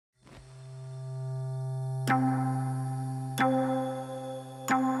You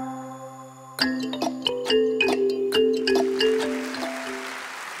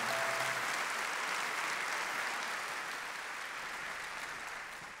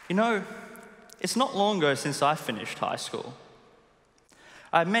know, it's not long ago since I finished high school.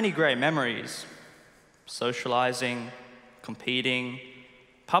 I have many great memories: socializing, competing,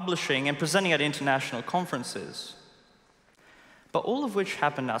 publishing, and presenting at international conferences, but all of which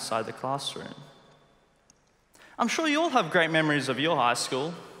happened outside the classroom. I'm sure you all have great memories of your high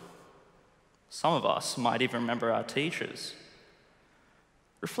school. Some of us might even remember our teachers.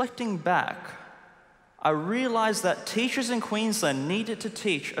 Reflecting back, I realized that teachers in Queensland needed to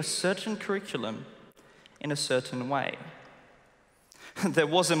teach a certain curriculum in a certain way. There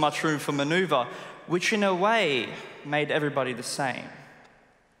wasn't much room for maneuver, which in a way made everybody the same.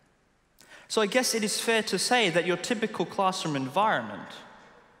 So I guess it is fair to say that your typical classroom environment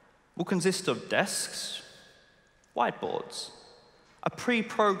will consist of desks, whiteboards, a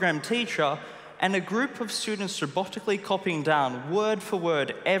pre-programmed teacher, and a group of students robotically copying down word for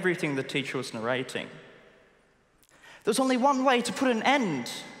word everything the teacher was narrating. There was only one way to put an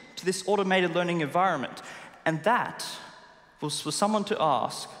end to this automated learning environment, and that was for someone to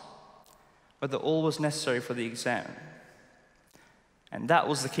ask whether all was necessary for the exam. And that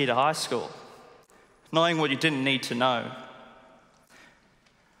was the key to high school, knowing what you didn't need to know.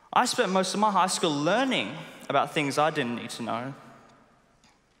 I spent most of my high school learning about things I didn't need to know.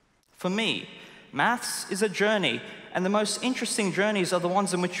 For me, maths is a journey, and the most interesting journeys are the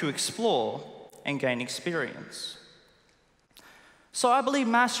ones in which you explore and gain experience. So I believe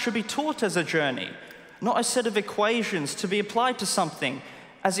maths should be taught as a journey, not a set of equations to be applied to something,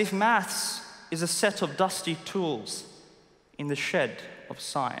 as if maths is a set of dusty tools in the shed of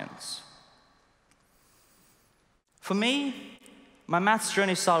science. For me, my maths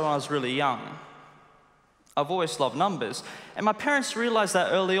journey started when I was really young. I've always loved numbers, and my parents realized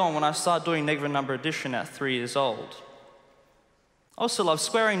that early on when I started doing negative number addition at 3 years old. I also loved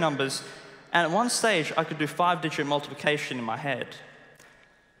squaring numbers, and at one stage I could do 5-digit multiplication in my head.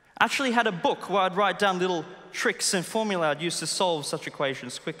 I actually had a book where I'd write down little tricks and formulae I'd use to solve such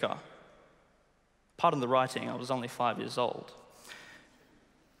equations quicker. Pardon the writing, I was only 5 years old.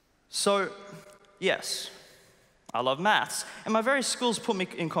 So, yes, I love maths, and my various schools put me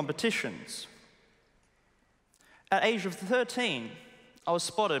in competitions. At the age of 13, I was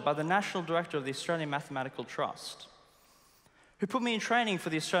spotted by the National Director of the Australian Mathematical Trust, who put me in training for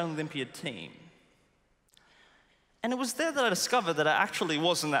the Australian Olympiad team. And it was there that I discovered that I actually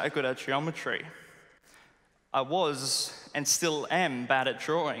wasn't that good at geometry. I was, and still am, bad at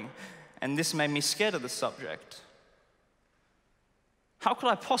drawing, and this made me scared of the subject. How could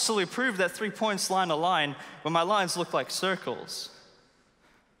I possibly prove that 3 points line a line when my lines look like circles?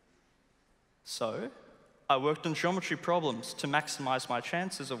 So, I worked on geometry problems to maximize my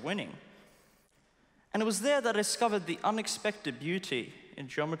chances of winning. And it was there that I discovered the unexpected beauty in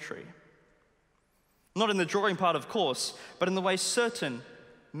geometry. Not in the drawing part, of course, but in the way certain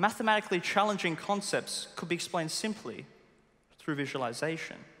mathematically challenging concepts could be explained simply through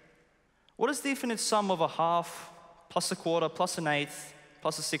visualization. What is the infinite sum of a half, plus a quarter, plus an eighth,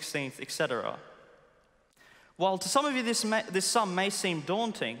 plus a 16th, etc.? While to some of you this sum may seem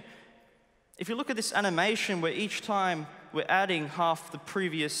daunting, if you look at this animation where each time we're adding half the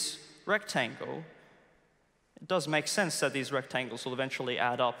previous rectangle, it does make sense that these rectangles will eventually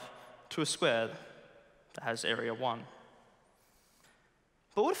add up to a square that has area 1.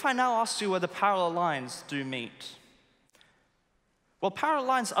 But what if I now ask you whether parallel lines do meet? Well, parallel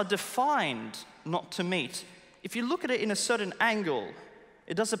lines are defined not to meet. If you look at it in a certain angle,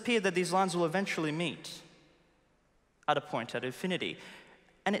 it does appear that these lines will eventually meet at a point at infinity.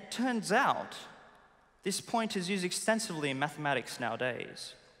 And it turns out this point is used extensively in mathematics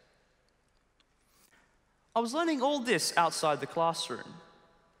nowadays. I was learning all this outside the classroom.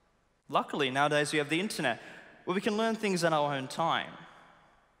 Luckily, nowadays we have the internet, where we can learn things in our own time.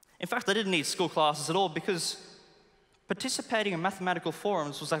 In fact, I didn't need school classes at all because participating in mathematical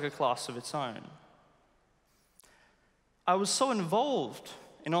forums was like a class of its own. I was so involved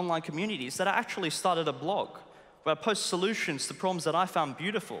in online communities that I actually started a blog where I post solutions to problems that I found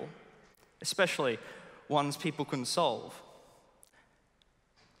beautiful, especially ones people couldn't solve.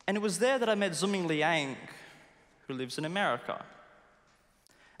 And it was there that I met Zuming Liang, who lives in America.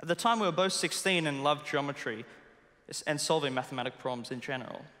 At the time, we were both 16 and loved geometry and solving mathematical problems in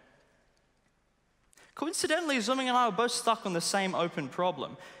general. Coincidentally, Zuming and I were both stuck on the same open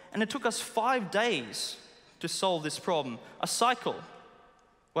problem, and it took us 5 days to solve this problem, a cycle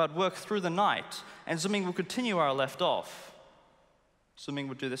where I'd work through the night, and Zuming would continue where I left off. Zuming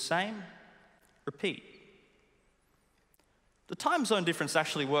would do the same, repeat. The time zone difference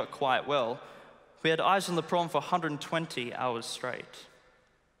actually worked quite well. We had eyes on the problem for 120 hours straight.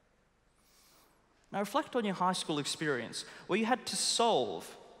 Now reflect on your high school experience, where you had to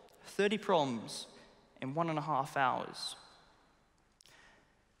solve 30 problems in 1.5 hours.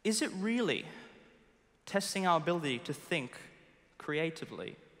 Is it really testing our ability to think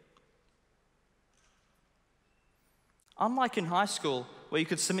creatively? Unlike in high school, where you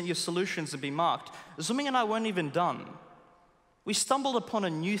could submit your solutions and be marked, Zuming and I weren't even done. We stumbled upon a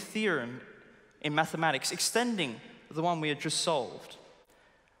new theorem in mathematics, extending the one we had just solved.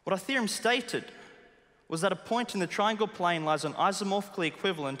 What our theorem stated was that a point in the triangle plane lies on isomorphically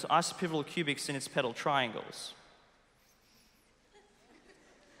equivalent isopivotal cubics in its pedal triangles.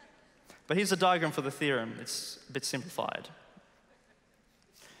 But here's a diagram for the theorem. It's a bit simplified.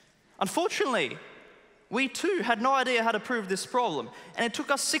 Unfortunately, we too had no idea how to prove this problem, and it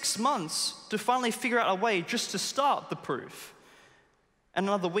took us 6 months to finally figure out a way just to start the proof, and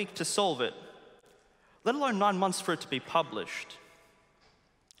another week to solve it, let alone 9 months for it to be published.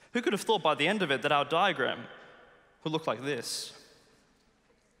 Who could have thought by the end of it that our diagram would look like this?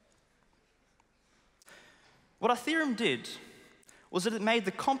 What our theorem did was that it made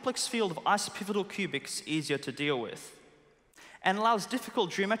the complex field of isopivotal cubics easier to deal with, and allows difficult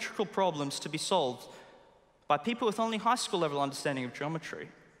geometrical problems to be solved by people with only high school level understanding of geometry.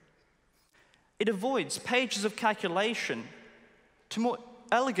 It avoids pages of calculation to more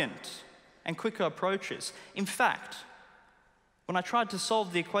elegant and quicker approaches. In fact, when I tried to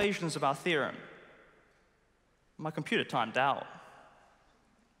solve the equations of our theorem, my computer timed out.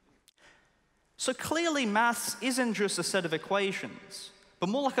 So clearly, maths isn't just a set of equations, but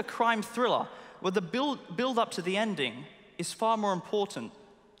more like a crime thriller where the build up to the ending is far more important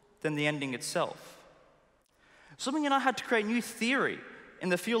than the ending itself. Zuming and I had to create new theory in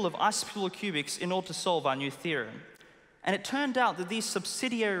the field of isopivotal cubics in order to solve our new theorem. And it turned out that these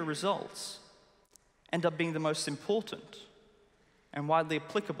subsidiary results end up being the most important and widely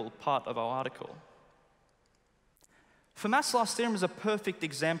applicable part of our article. Fermat's last theorem is a perfect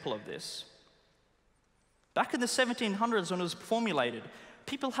example of this. Back in the 1700s when it was formulated,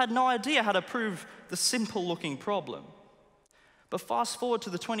 people had no idea how to prove the simple-looking problem. But fast forward to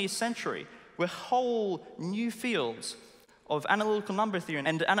the 20th century, where whole new fields of analytical number theory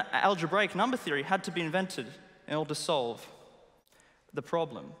and algebraic number theory had to be invented in order to solve the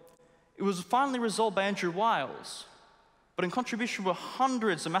problem. It was finally resolved by Andrew Wiles, but in contribution were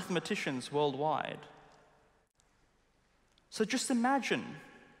hundreds of mathematicians worldwide. So just imagine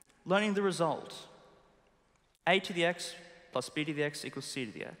learning the result. A to the x plus b to the x equals c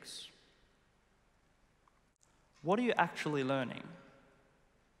to the x. What are you actually learning?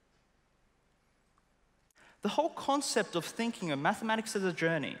 The whole concept of thinking of mathematics as a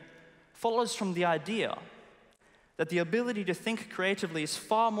journey follows from the idea that the ability to think creatively is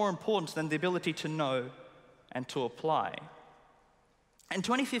far more important than the ability to know and to apply. In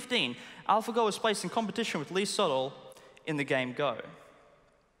 2015, AlphaGo was placed in competition with Lee Sedol in the game Go.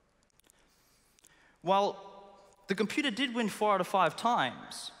 While the computer did win 4 out of 5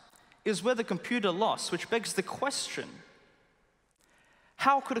 times, it was where the computer lost, which begs the question,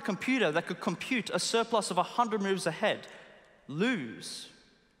 how could a computer that could compute a surplus of 100 moves ahead lose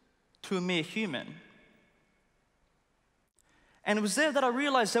to a mere human? And it was there that I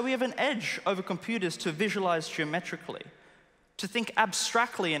realized that we have an edge over computers to visualize geometrically, to think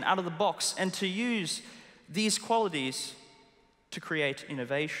abstractly and out of the box, and to use these qualities to create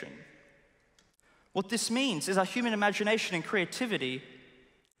innovation. What this means is our human imagination and creativity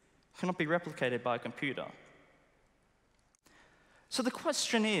cannot be replicated by a computer. So the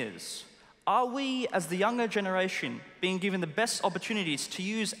question is, are we, as the younger generation, being given the best opportunities to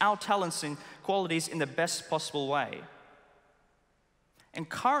use our talents and qualities in the best possible way? And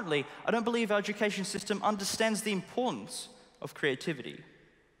currently, I don't believe our education system understands the importance of creativity.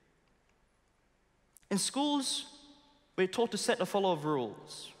 In schools, we're taught to set a follow of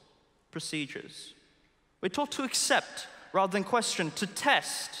rules, procedures. We're taught to accept rather than question, to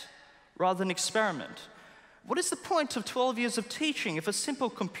test rather than experiment. What is the point of 12 years of teaching if a simple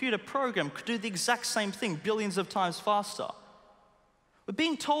computer program could do the exact same thing billions of times faster? We're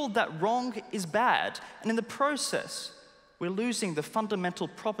being told that wrong is bad, and in the process, we're losing the fundamental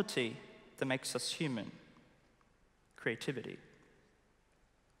property that makes us human: creativity.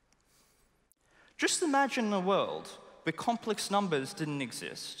 Just imagine a world where complex numbers didn't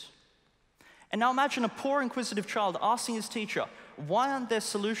exist. And now imagine a poor inquisitive child asking his teacher, why aren't there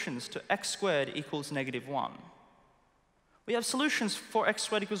solutions to x squared equals -1? We have solutions for x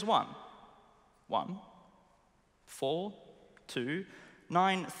squared equals 1. 1, 4, 2,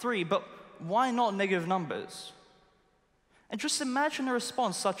 9, 3, but why not negative numbers? And just imagine a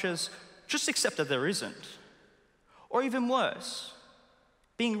response such as, just accept that there isn't. Or even worse,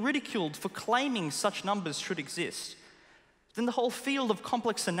 being ridiculed for claiming such numbers should exist. Then the whole field of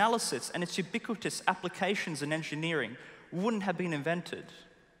complex analysis and its ubiquitous applications in engineering wouldn't have been invented.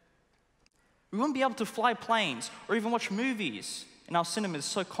 We wouldn't be able to fly planes or even watch movies in our cinemas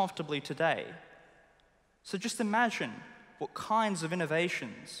so comfortably today. So just imagine what kinds of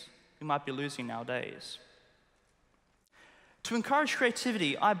innovations we might be losing nowadays. To encourage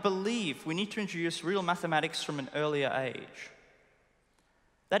creativity, I believe we need to introduce real mathematics from an earlier age.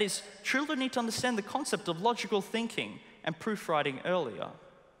 That is, children need to understand the concept of logical thinking and proofwriting earlier.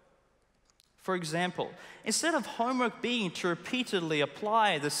 For example, instead of homework being to repeatedly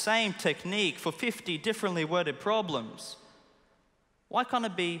apply the same technique for 50 differently worded problems, why can't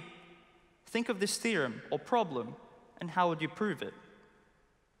it be, think of this theorem or problem, and how would you prove it?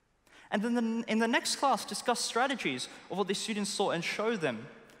 And then in the next class, discuss strategies of what the students saw and show them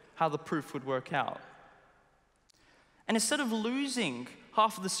how the proof would work out. And instead of losing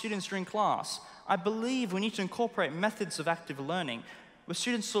half of the students during class, I believe we need to incorporate methods of active learning where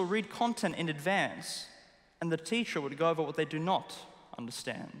students will read content in advance and the teacher would go over what they do not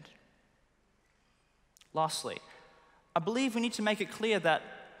understand. Lastly, I believe we need to make it clear that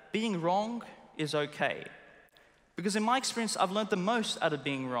being wrong is okay. Because in my experience, I've learned the most out of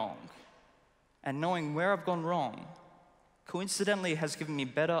being wrong. And knowing where I've gone wrong, coincidentally, has given me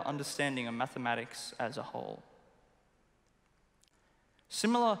better understanding of mathematics as a whole.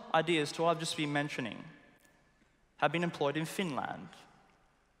 Similar ideas to what I've just been mentioning have been employed in Finland.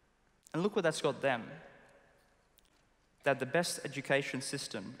 And look what that's got them. They have the best education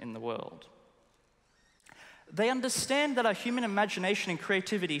system in the world. They understand that our human imagination and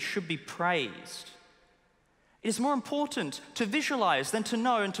creativity should be praised. It is more important to visualize than to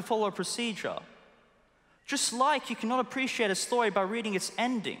know and to follow a procedure. Just like you cannot appreciate a story by reading its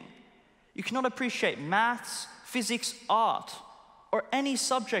ending, you cannot appreciate maths, physics, art, or any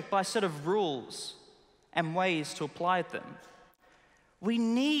subject by a set of rules and ways to apply them. We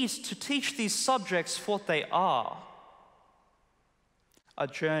need to teach these subjects for what they are, a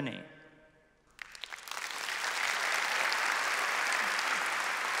journey.